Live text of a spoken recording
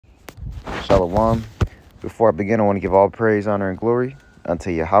Shalom. Before I begin, I want to give all praise, honor, and glory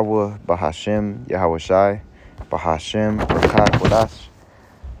unto Yahweh, Bahashem, Yahweh Shai, Bahashem, Rakat, Wadash.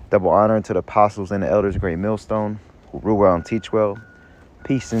 Double honor to the apostles and the elders, great millstone, who rule well and teach well.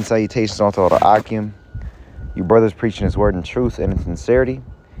 Peace and salutations unto all the Akim. You brothers preaching his word in truth and in sincerity.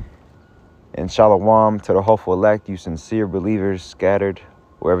 And Shalom to the hopeful elect, you sincere believers scattered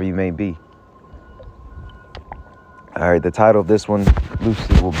wherever you may be. All right, the title of this one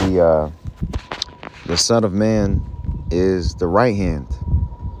loosely will be The Son of Man is the right hand.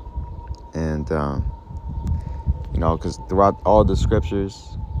 And, because throughout all the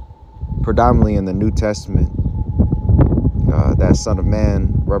scriptures, predominantly in the New Testament, that Son of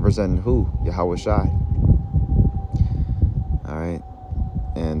Man representing who? Yahweh Shai. All right.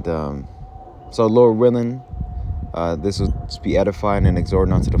 And so Lord willing, this will be edifying and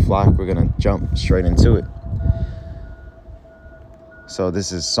exhorting unto the flock. We're going to jump straight into it. So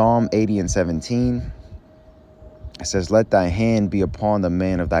this is Psalm 80 and 17. It says, let thy hand be upon the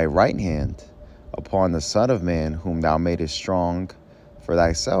man of thy right hand, upon the Son of Man, whom thou madest strong for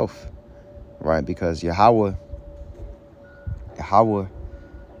thyself. Right? Because Yahweh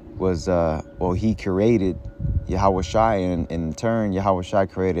was, he created Yahweh Shai, and in turn, Yahweh Shai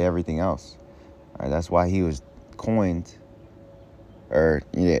created everything else. All right? That's why he was coined, you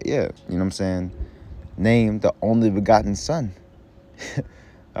know what I'm saying, named the only begotten Son.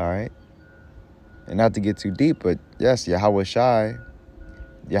 All right. And not to get too deep, but yes, Yahweh Shai,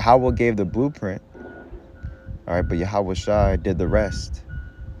 Yahweh gave the blueprint. All right. But Yahweh Shai did the rest.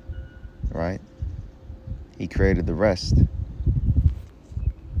 Right. He created the rest.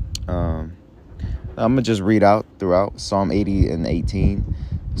 I'm going to just read out throughout Psalm 80 and 18.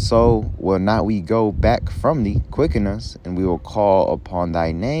 So will not we go back from thee, quicken us, and we will call upon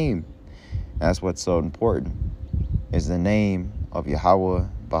thy name. That's what's so important, is the name of Yahweh,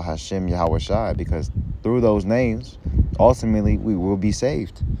 Bahashem, Yahweh Shai, because through those names, ultimately, we will be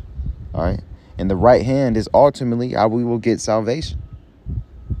saved. All right. And the right hand is ultimately how we will get salvation.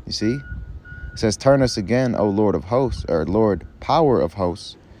 You see? It says, turn us again, O Lord of hosts, or Lord, power of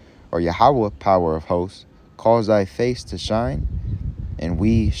hosts, or Yahweh, power of hosts, cause thy face to shine, and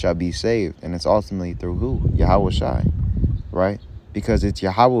we shall be saved. And it's ultimately through who? Yahweh Shai. Right? Because it's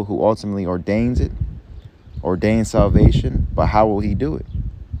Yahweh who ultimately ordains it, ordains salvation, but how will he do it?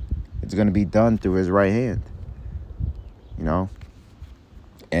 It's going to be done through his right hand, you know.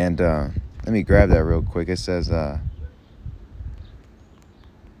 And let me grab that real quick. It says, I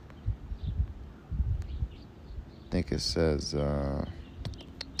think it says,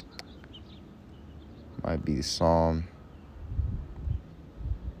 might be Psalm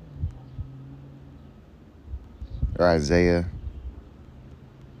or Isaiah.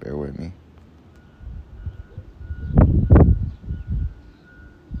 Bear with me.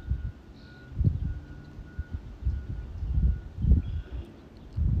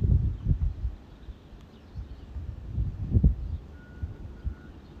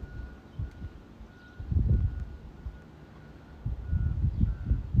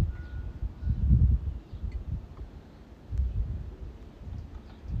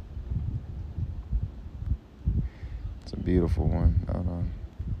 It's a beautiful one. Hold on.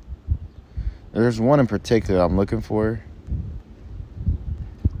 There's one in particular I'm looking for.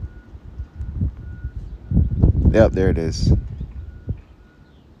 Yep, there it is.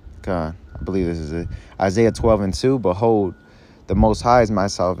 God, I believe this is it. Isaiah 12 and 2. Behold, the Most High is my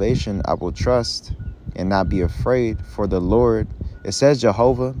salvation. I will trust and not be afraid. For the Lord, it says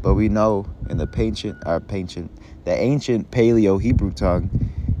Jehovah, but we know in the ancient Paleo Hebrew tongue,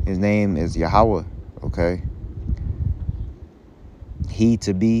 his name is Yahweh. Okay. He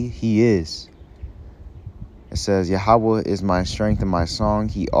to be, he is. It says, Yahweh is my strength and my song.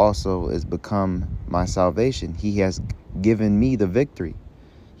 He also is become my salvation. He has given me the victory.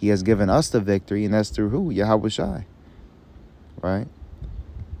 He has given us the victory, and that's through who? Yahweh Shai. Right?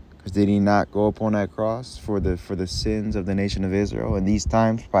 Because did he not go upon that cross for the sins of the nation of Israel? In these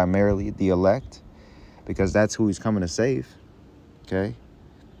times, primarily the elect, because that's who he's coming to save. Okay?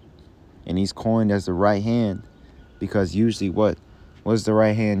 And he's coined as the right hand, because usually what is the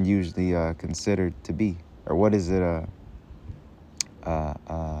right hand usually considered to be? Or what is it?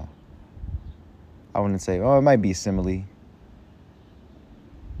 I wouldn't say. Oh, it might be simile.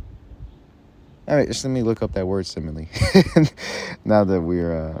 All right, just let me look up that word simile. Now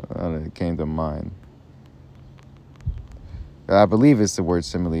that it came to mind. I believe it's the word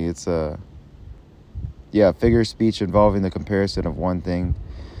simile. It's figure of speech involving the comparison of one thing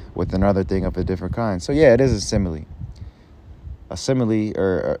with another thing of a different kind. So yeah, it is a simile. A simile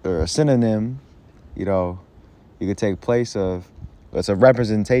or a synonym, you know, you could take place of It's a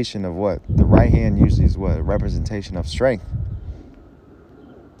representation of what? The right hand usually is what? A representation of strength.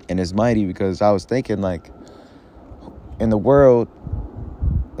 And it's mighty because I was thinking, like, in the world,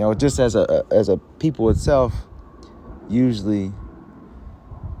 you know, just as a people itself, usually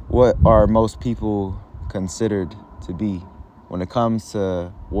what are most people considered to be when it comes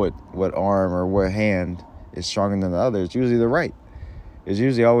to what arm or what hand is stronger than the other? It's usually the right. It's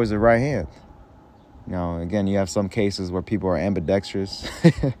usually always the right hand. You know, again, you have some cases where people are ambidextrous,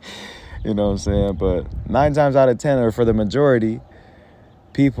 you know what I'm saying? But 9 times out of 10, or for the majority,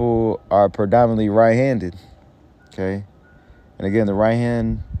 people are predominantly right-handed, okay? And again, the right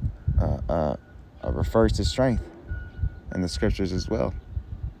hand refers to strength in the scriptures as well,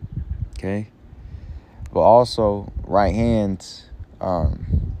 okay? But also, right hand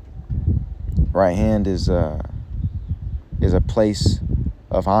is a place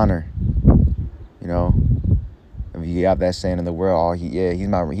of honor. You know, if you have that saying in the world, he's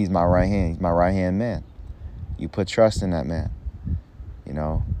my right hand. He's my right hand man. You put trust in that man. You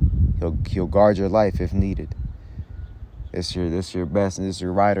know, he'll guard your life if needed. It's your best, and it's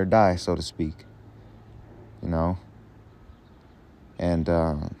your ride or die, so to speak. You know, and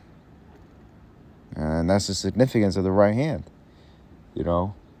that's the significance of the right hand. You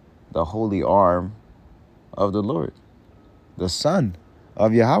know, the holy arm of the Lord, the Son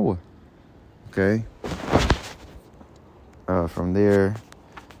of Yahweh. Okay. From there,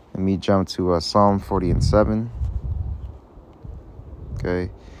 let me jump to Psalm 40:7. Okay.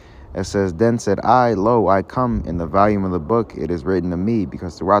 It says, "Then said I, lo, I come. In the volume of the book it is written to me,"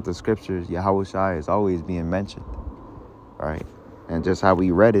 because throughout the scriptures, Yahweh Shai is always being mentioned. Right. And just how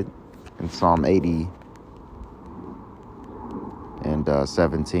we read it in Psalm 80 and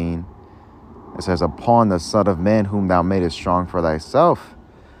 17, it says, "Upon the Son of Man whom thou madest strong for thyself."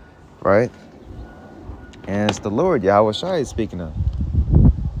 Right. And it's the Lord, Yahweh Shai, is speaking of.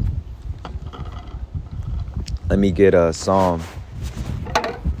 Let me get a Psalm.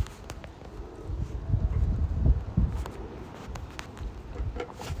 I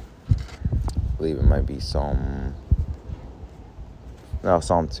believe it might be Psalm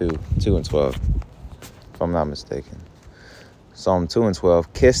 2 and 12, if I'm not mistaken. Psalm 2 and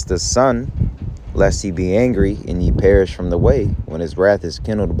 12, "Kiss the Son, lest he be angry, and ye perish from the way, when his wrath is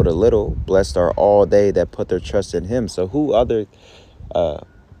kindled but a little. Blessed are all they that put their trust in him." So who other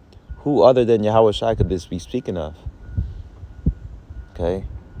than Yahweh Shai could this be speaking of? Okay.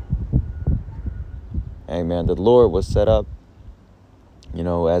 Amen. The Lord was set up, you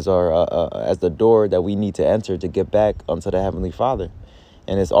know, as as the door that we need to enter to get back unto the Heavenly Father.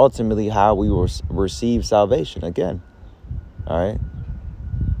 And it's ultimately how we will receive salvation again. All right.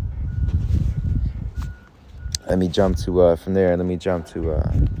 Let me jump to from there. Let me jump to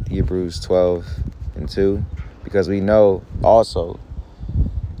Hebrews 12:2, because we know also,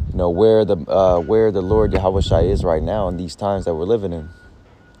 you know, where the Lord Yahweh Shai is right now in these times that we're living in,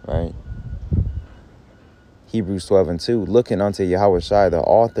 right? Hebrews 12:2, "Looking unto Yahweh Shai, the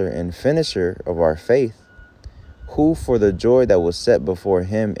author and finisher of our faith, who for the joy that was set before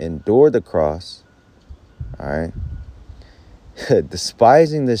him endured the cross," all right,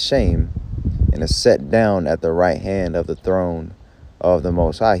 "despising the shame, and is set down at the right hand of the throne of the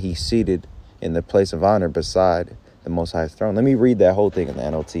Most High." He's seated in the place of honor beside the Most High's throne. Let me read that whole thing in the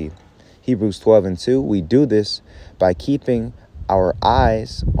NLT. Hebrews 12:2, "We do this by keeping our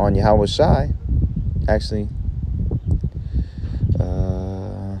eyes on Yahweh Shai." Actually,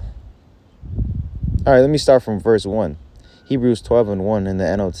 all right, let me start from verse 1. Hebrews 12:1 in the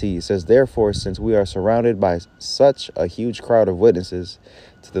NLT. It says, "Therefore, since we are surrounded by such a huge crowd of witnesses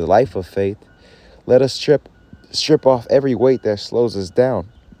to the life of faith, let us strip off every weight that slows us down."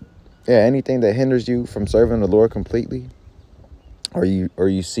 Yeah, anything that hinders you from serving the Lord completely, or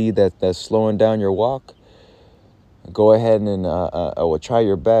you see that's slowing down your walk, go ahead and will try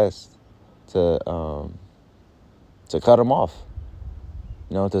your best to cut them off.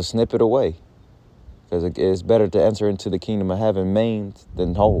 You know, to snip it away, because it's better to enter into the kingdom of heaven maimed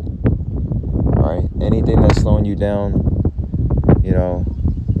than whole. All right, anything that's slowing you down, you know,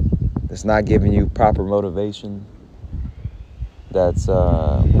 it's not giving you proper motivation, that's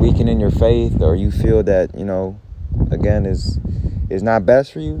weakening your faith, or you feel that, you know, again, is not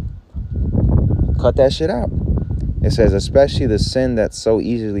best for you, cut that shit out. It says, "Especially the sin that so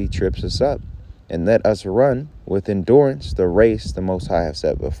easily trips us up, and let us run with endurance the race the Most High have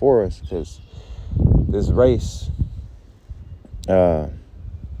set before us." Because this race, you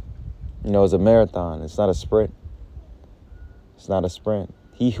know, is a marathon. It's not a sprint. It's not a sprint.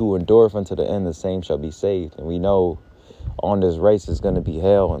 "He who endureth unto the end, the same shall be saved." And we know on this race is going to be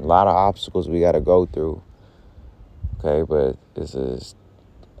hell and a lot of obstacles we got to go through. Okay, but this is,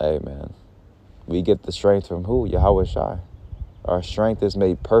 hey, man, we get the strength from who? Yahweh Shai. Our strength is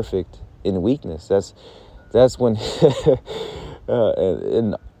made perfect in weakness. That's when,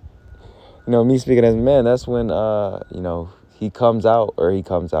 and me speaking as a man, that's when, he comes out.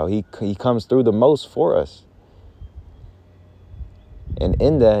 He comes through the most for us. And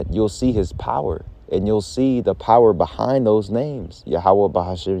in that, you'll see his power. And you'll see the power behind those names, Yahweh,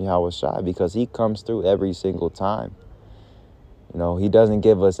 Bahashim, Yahweh Shai, because he comes through every single time. He doesn't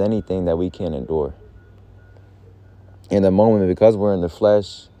give us anything that we can't endure. In the moment, because we're in the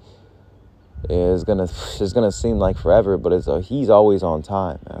flesh, it's gonna seem like forever, but he's always on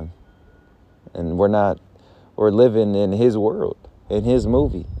time, man. And we're living in his world, in his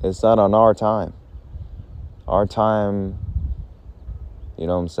movie. It's not on our time. Our time,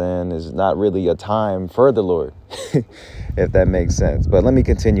 is not really a time for the Lord, if that makes sense. But let me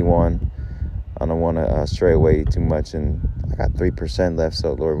continue on. I don't want to stray away too much, and I got 3% left,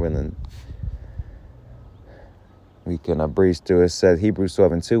 so Lord willing, we can breeze through. It says, Hebrews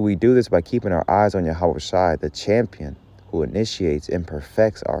 12:2, we do this by keeping our eyes on Yahweh Shai, the champion who initiates and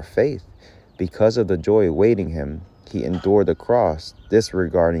perfects our faith. Because of the joy awaiting him, he endured the cross,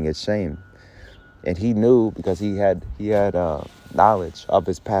 disregarding its shame. And he knew, because he had knowledge of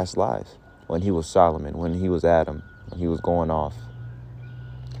his past life, when he was Solomon, when he was Adam, when he was going off.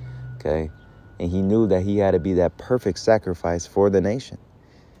 Okay? And he knew that he had to be that perfect sacrifice for the nation.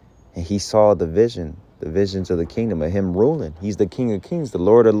 And he saw the visions of the kingdom, of him ruling. He's the King of Kings, the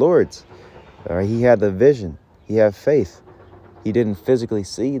Lord of Lords. All right? He had the vision. He had faith. He didn't physically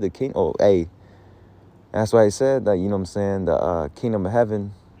see the king. Oh, hey, that's why he said that, the kingdom of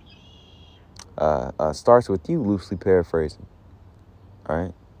heaven starts with you, loosely paraphrasing. All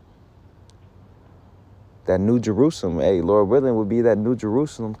right? That New Jerusalem, hey, Lord willing, would be that New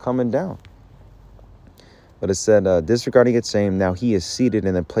Jerusalem coming down. But it said, disregarding its shame, now he is seated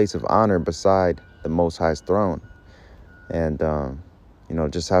in a place of honor beside the Most High's throne. And,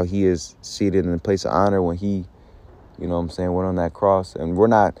 just how he is seated in a place of honor when he, went on that cross. And we're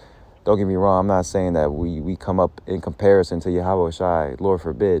not, don't get me wrong, I'm not saying that we come up in comparison to Yahweh Shai, Lord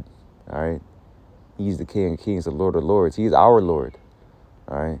forbid, all right? He's the King of Kings, the Lord of Lords. He's our Lord,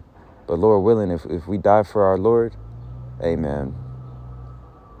 all right? But Lord willing, if we die for our Lord, amen,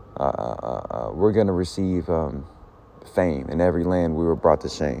 we're going to receive fame in every land we were brought to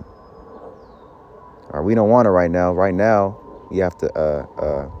shame. All right, we don't want it right now. Right now, you have to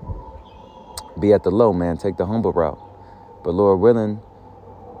be at the low, man. Take the humble route. But Lord willing,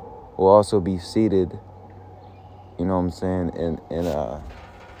 we'll also be seated, in a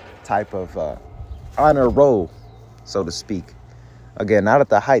type of honor roll, so to speak. Again, not at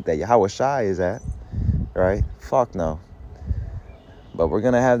the height that Yahweh Shai is at, right? Fuck no. But we're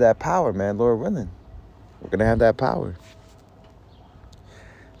going to have that power, man, Lord willing. We're going to have that power.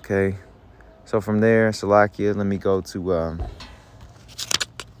 Okay. So from there, Salakia, let me go to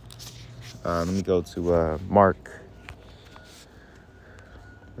Mark.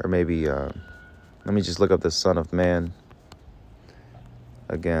 Or maybe, let me just look up the Son of Man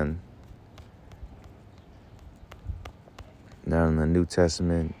again. Now in the New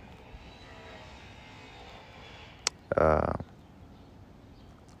Testament,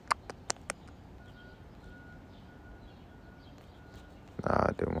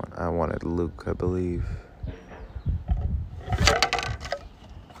 I wanted Luke, I believe.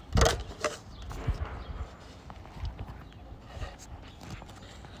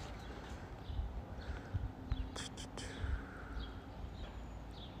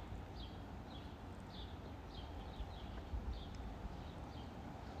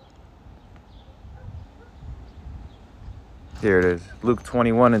 Here it is, Luke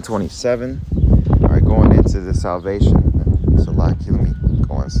 21 and 27. All right, going into the salvation. So, let me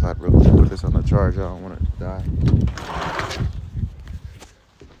go inside real quick. Put this on the charge. I don't want it to die.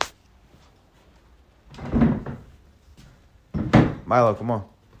 Milo, come on.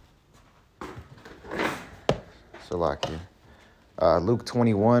 So, Luke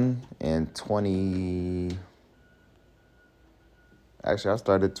 21 and 20. Actually, I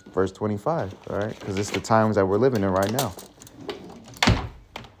started verse 25, all right? Because it's the times that we're living in right now.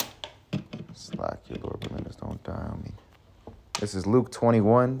 Lord, let don't die on me. This is Luke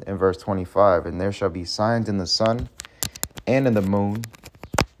 21 and verse 25. And there shall be signs in the sun and in the moon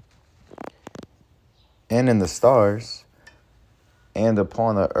and in the stars, and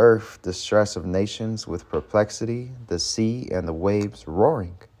upon the earth distress of nations with perplexity, the sea and the waves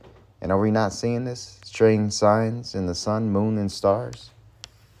roaring. And are we not seeing this? Strange signs in the sun, moon, and stars.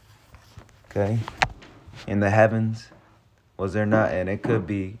 Okay. In the heavens, Was there not? And it could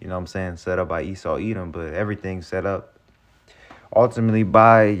be, you know what I'm saying, set up by Esau Edom, but everything's set up ultimately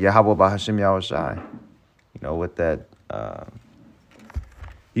by Yahweh Bahashim Yahushai. You know, with that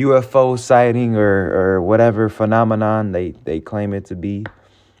UFO sighting or whatever phenomenon they claim it to be.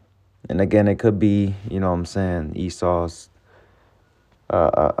 And again, it could be, you know what I'm saying, Esau's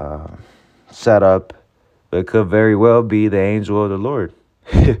setup. But it could very well be the angel of the Lord.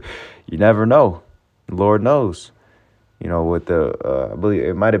 You never know. The Lord knows. You know, with the, I believe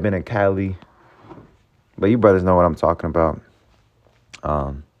it might have been in Cali. But you brothers know what I'm talking about.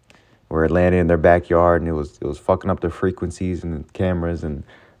 Where it landed in their backyard and it was fucking up the frequencies and the cameras, and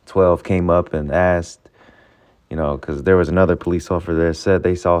 12 came up and asked, you know, because there was another police officer that said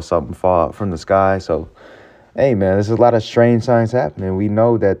they saw something fall out from the sky. So, hey, man, there's a lot of strange signs happening. We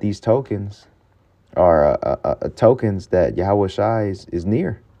know that these tokens are tokens that Yahweh Shai is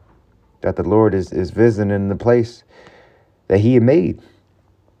near, that the Lord is visiting in the place that he had made.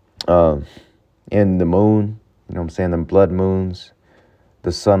 In the moon, you know what I'm saying, the blood moons,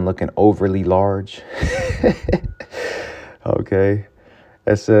 the sun looking overly large. Okay.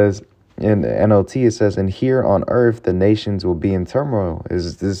 It says in the NLT, it says, and here on earth, the nations will be in turmoil.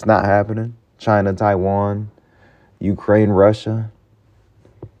 Is this not happening? China, Taiwan, Ukraine, Russia,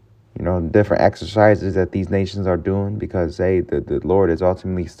 you know, different exercises that these nations are doing because, hey, the Lord is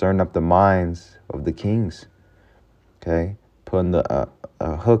ultimately stirring up the minds of the kings. Okay. Putting the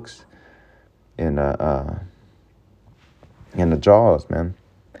hooks in the jaws, man.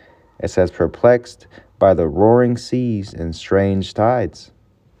 It says, perplexed by the roaring seas and strange tides.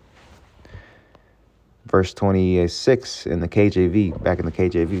 Verse 26 in the KJV, back in the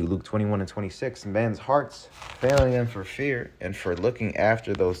KJV, Luke 21:26, men's hearts failing them for fear and for looking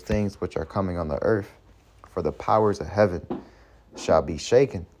after those things which are coming on the earth, for the powers of heaven shall be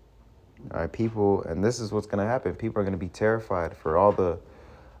shaken. All right, people, and this is what's going to happen. People are going to be terrified for all the,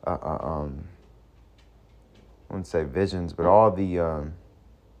 I wouldn't say visions, but all the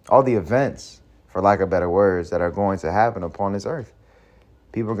events, for lack of better words, that are going to happen upon this earth.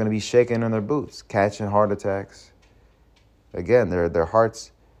 People are going to be shaking in their boots, catching heart attacks. Again, their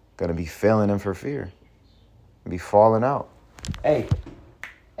hearts going to be failing them for fear, be falling out. Hey.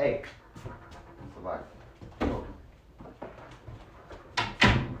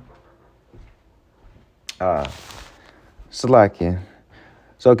 Salakia.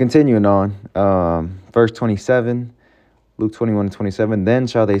 So continuing on, verse 27, Luke 21:27, then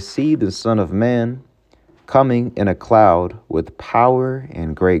shall they see the Son of Man coming in a cloud with power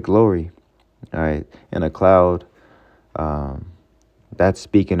and great glory. All right, in a cloud, that's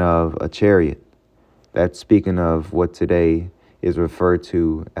speaking of a chariot. That's speaking of what today is referred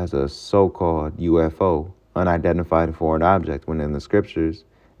to as a so-called UFO, unidentified foreign object, when in the scriptures,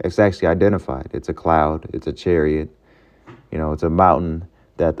 it's actually identified. It's a cloud, it's a chariot, you know, it's a mountain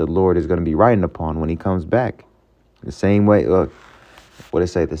that the Lord is going to be riding upon when he comes back. The same way, look, what it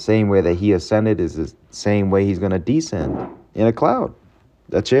say, the same way that he ascended is the same way he's going to descend, in a cloud,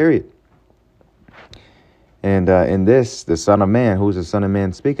 a chariot. And in this, the Son of Man, who's the Son of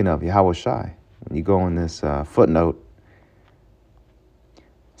Man speaking of? Yahweh Shai. When you go in this footnote,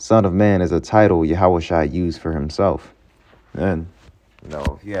 Son of Man is a title Yahweh Shai used for himself. And, you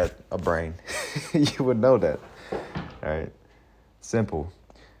know, if you had a brain, you would know that. All right. Simple.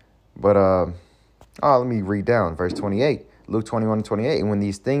 But, let me read down verse 28. Luke 21:28. And when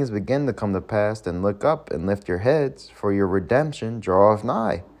these things begin to come to pass, then look up and lift your heads, for your redemption draweth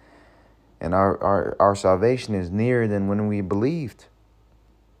nigh. And our salvation is nearer than when we believed.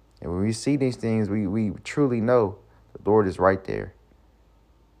 And when we see these things, we truly know the Lord is right there.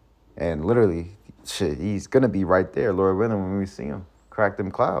 And literally, he's going to be right there, Lord willing, when we see him. Crack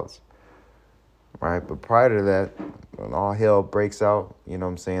them clouds. Right? But prior to that, when all hell breaks out, you know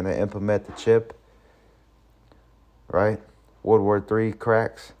what I'm saying, they implement the chip. Right? World War III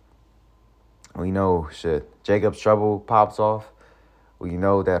cracks. We know, Jacob's trouble pops off. We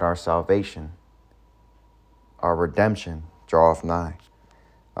know that our salvation, our redemption, draweth nigh.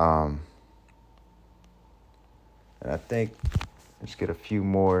 And I think, let's get a few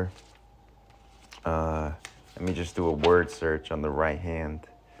more. Let me just do a word search on the right hand.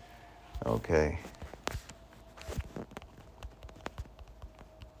 Okay.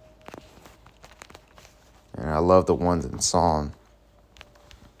 And I love the ones in Psalm.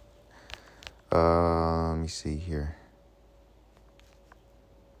 Let me see here.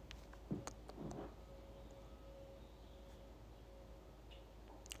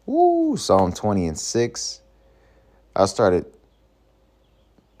 Woo, Psalm 20:6. I started.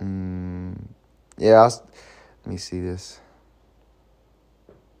 Let me see this.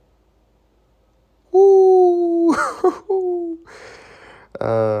 Woo.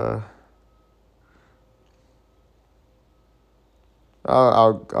 Uh,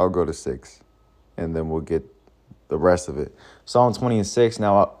 I'll go to 6, and then we'll get the rest of it. Psalm 20:6.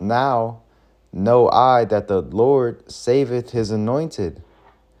 Now know I that the Lord saveth his anointed.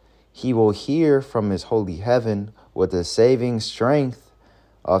 He will hear from his holy heaven with the saving strength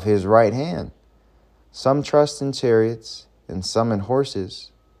of his right hand. Some trust in chariots and some in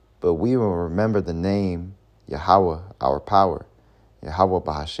horses, but we will remember the name Yahweh, our power. Yahweh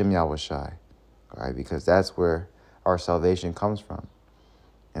Bahashim Yahushai. All right, because that's where our salvation comes from.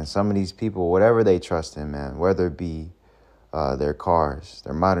 And some of these people, whatever they trust in, man, whether it be their cars,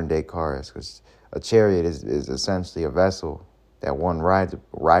 their modern day cars, because a chariot is essentially a vessel that one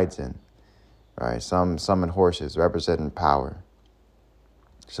rides in, right? Some in horses, representing power.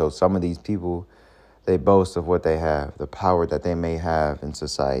 So some of these people, they boast of what they have, the power that they may have in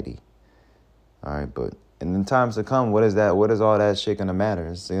society. All right, but in times to come, what is that? What is all that shit gonna matter?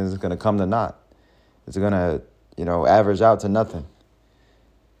 It's gonna come to naught. It's gonna, average out to nothing.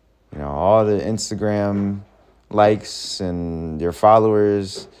 All the Instagram likes and your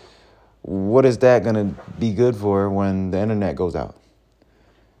followers, what is that going to be good for when the internet goes out?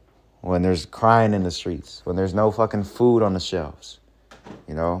 When there's crying in the streets, when there's no fucking food on the shelves,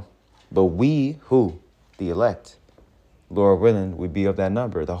 But we, who? The elect. Lord willing, we be of that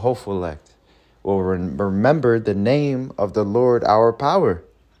number, the hopeful elect. Will remember the name of the Lord, our power.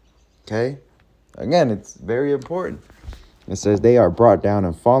 Okay? Again, it's very important. It says they are brought down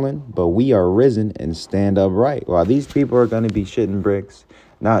and fallen, but we are risen and stand upright. While these people are going to be shitting bricks,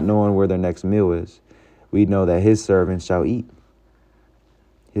 not knowing where their next meal is, we know that his servant shall eat.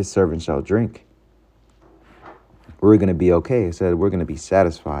 His servant shall drink. We're going to be okay. It said we're going to be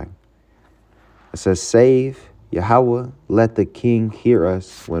satisfied. It says, save Yahweh, let the king hear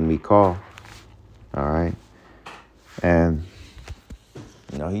us when we call. All right. And,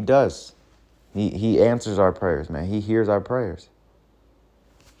 he does. He answers our prayers, man. He hears our prayers.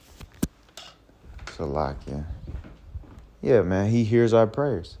 Salakia. Yeah, man, he hears our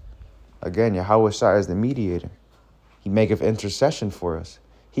prayers. Again, Yahweh Shai is the mediator. He maketh intercession for us.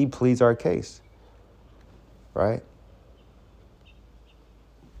 He pleads our case. Right?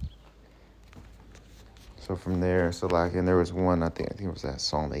 So from there, Salakia, and there was one, I think it was that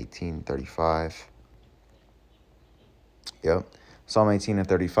Psalm 18:35. Yep. Psalm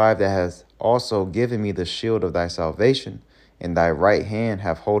 18:35, that has also given me the shield of thy salvation, and thy right hand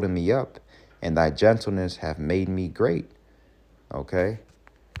have holden me up, and thy gentleness have made me great. Okay,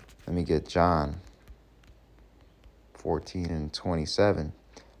 let me get John 14:27.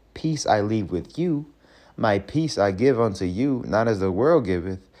 Peace I leave with you, my peace I give unto you, not as the world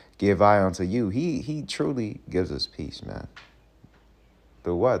giveth, give I unto you. He truly gives us peace, man.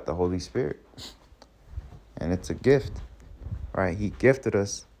 Through what? The Holy Spirit. And it's a gift. Right, he gifted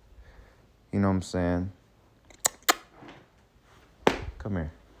us, you know what I'm saying? Come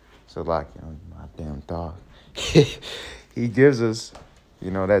here. So like, my damn dog. He gives us,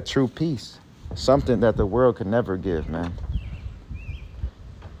 that true peace. Something that the world could never give, man.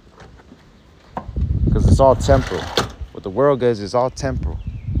 Because it's all temporal. What the world gives is all temporal.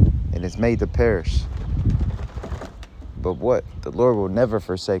 And it's made to perish. But what? The Lord will never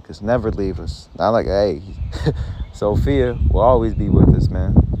forsake us, never leave us. Not like, hey... Sophia will always be with us,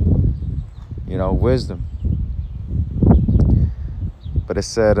 man. Wisdom. But it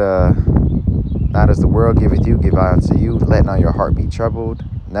said, not as the world giveth you, give I unto you. Let not your heart be troubled,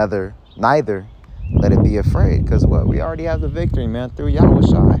 neither let it be afraid. Because what? We already have the victory, man, through Yahweh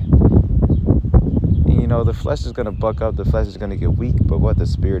Shai. And, the flesh is going to buck up. The flesh is going to get weak. But what? The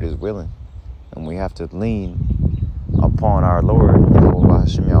spirit is willing. And we have to lean upon our Lord, Yahweh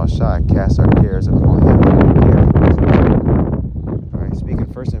Hashem Yahushai, cast our cares upon him. All right, speaking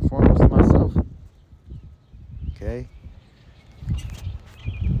first and foremost to myself. Okay.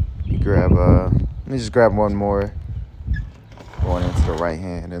 Let me just grab one more. Going into the right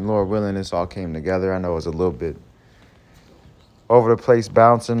hand. And Lord willing, this all came together. I know it was a little bit over the place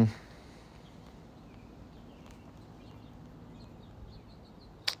bouncing.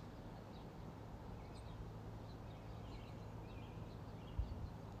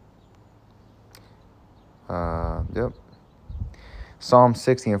 Yep. Psalm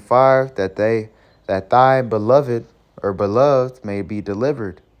 60:5, that thy beloved may be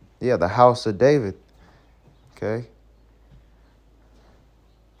delivered. Yeah, the house of David. Okay.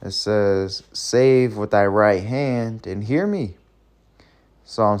 It says, save with thy right hand and hear me.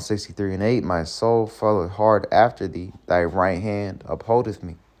 Psalm 63:8, my soul followeth hard after thee, thy right hand upholdeth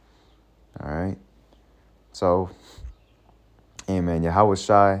me. All right. So, amen. Yahweh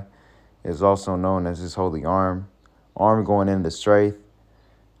Shai is also known as his holy arm going into strength.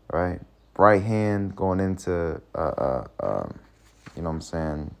 right? Right hand going into, you know what I'm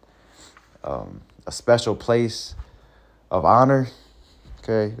saying, a special place of honor,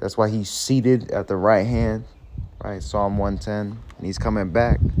 okay? That's why he's seated at the right hand, right? Psalm 110. And he's coming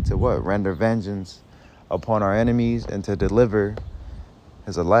back to what? Render vengeance upon our enemies and to deliver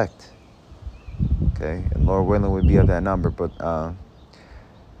his elect, okay? And Lord willing, we'll be of that number. But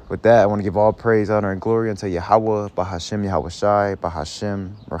with that, I want to give all praise, honor, and glory unto Yahweh, Bahashem, Yahweh Shai,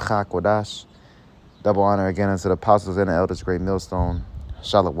 Bahashem, Merchak Wadash. Double honor again unto the apostles and the elders, great millstone.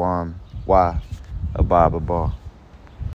 Shalom, Wa, Abba, Abba.